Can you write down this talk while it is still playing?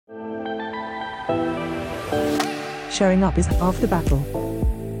Showing up is half the battle.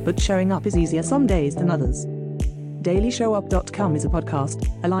 But showing up is easier some days than others. DailyShowUp.com is a podcast,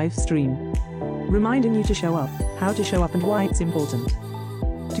 a live stream, reminding you to show up, how to show up, and why it's important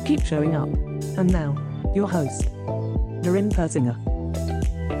to keep showing up. And now, your host, Darren Persinger.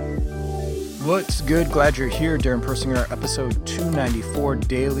 What's good? Glad you're here, Darren Persinger, episode 294,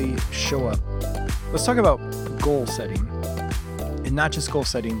 Daily Show Up. Let's talk about goal setting, and not just goal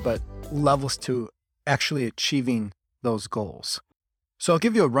setting, but levels to actually achieving those goals. So I'll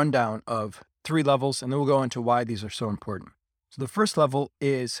give you a rundown of 3 levels, and then we'll go into why these are so important. So the first level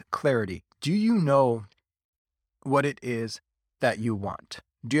is clarity. Do you know what it is that you want?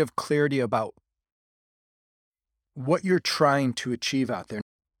 Do you have clarity about what you're trying to achieve out there?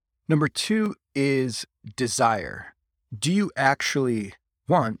 Number 2 is desire. Do you actually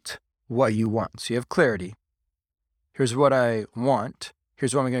want what you want? So you have clarity. Here's what I want.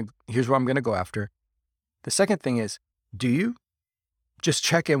 Here's what I'm going to go after. The second thing is, do you? Just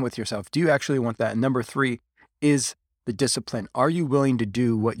check in with yourself. Do you actually want that? And number 3 is the discipline. Are you willing to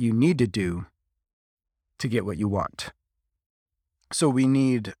do what you need to do to get what you want? So we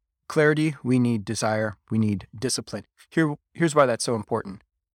need clarity, we need desire, we need discipline. Here's why that's so important.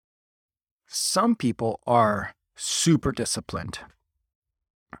 Some people are super disciplined.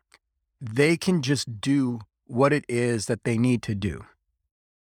 They can just do what it is that they need to do.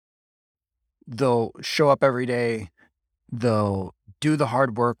 They'll show up every day. They'll do the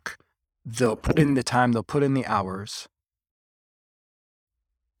hard work. They'll put in the time. They'll put in the hours.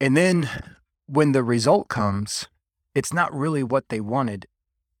 And then when the result comes, it's not really what they wanted.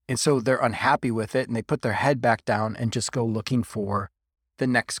 And so they're unhappy with it, and they put their head back down and just go looking for the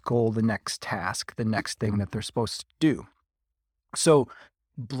next goal, the next task, the next thing that they're supposed to do. So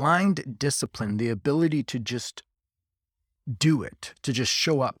blind discipline, the ability to just do it, to just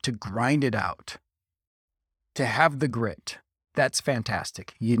show up, to grind it out, to have the grit, that's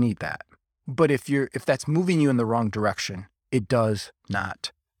fantastic. You need that. But if that's moving you in the wrong direction, it does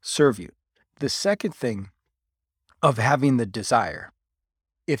not serve you. The second thing of having the desire,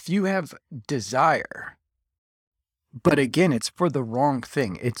 if you have desire, but again, it's for the wrong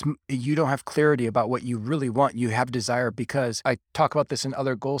thing. You don't have clarity about what you really want. You have desire because I talk about this in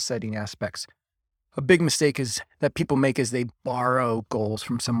other goal setting aspects. A big mistake is that people make is they borrow goals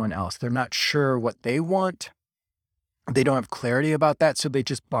from someone else. They're not sure what they want. They don't have clarity about that. So they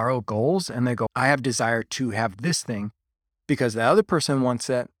just borrow goals and they go, I have desire to have this thing because the other person wants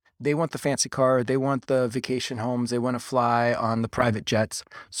that. They want the fancy car. They want the vacation homes. They want to fly on the private jets.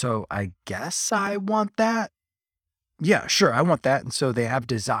 So I guess I want that. Yeah, sure. I want that. And so they have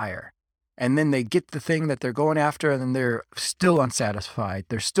desire. And then they get the thing that they're going after, and then they're still unsatisfied.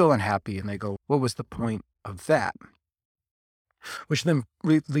 They're still unhappy. And they go, what was the point of that? Which then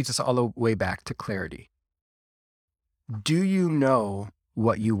leads us all the way back to clarity. Do you know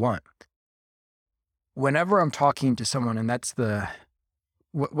what you want? Whenever I'm talking to someone, and that's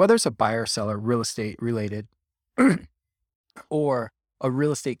whether it's a buyer, seller, real estate related, or a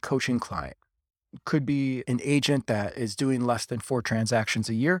real estate coaching client, could be an agent that is doing less than 4 transactions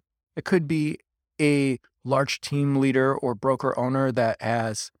a year. It could be a large team leader or broker owner that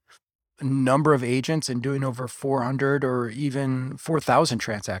has a number of agents and doing over 400 or even 4,000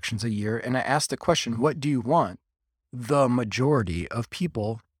 transactions a year. And I asked the question, what do you want? The majority of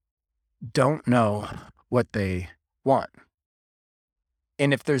people don't know what they want.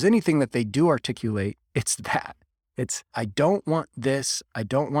 And if there's anything that they do articulate, it's that. It's, I don't want this. I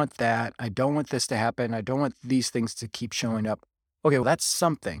don't want that. I don't want this to happen. I don't want these things to keep showing up. Okay, well, that's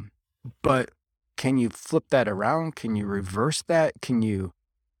something. But can you flip that around? Can you reverse that? Can you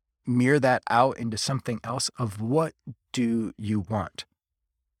mirror that out into something else of what do you want?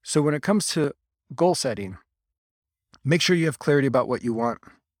 So when it comes to goal setting, make sure you have clarity about what you want.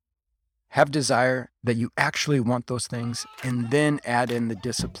 Have desire that you actually want those things, and then add in the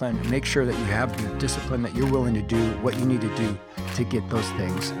discipline. Make sure that you have the discipline that you're willing to do what you need to do to get those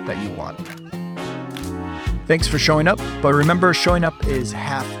things that you want. Thanks for showing up, but remember, showing up is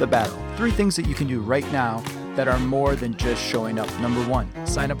half the battle. 3 things that you can do right now that are more than just showing up. Number 1,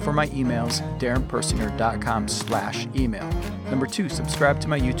 sign up for my emails, darrenpersinger.com/email. Number 2, subscribe to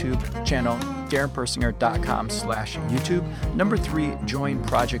my YouTube channel, darrenpersinger.com/YouTube. Number 3, join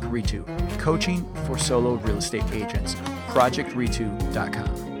Project Ritu, coaching for solo real estate agents,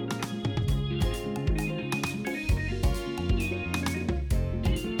 projectritu.com.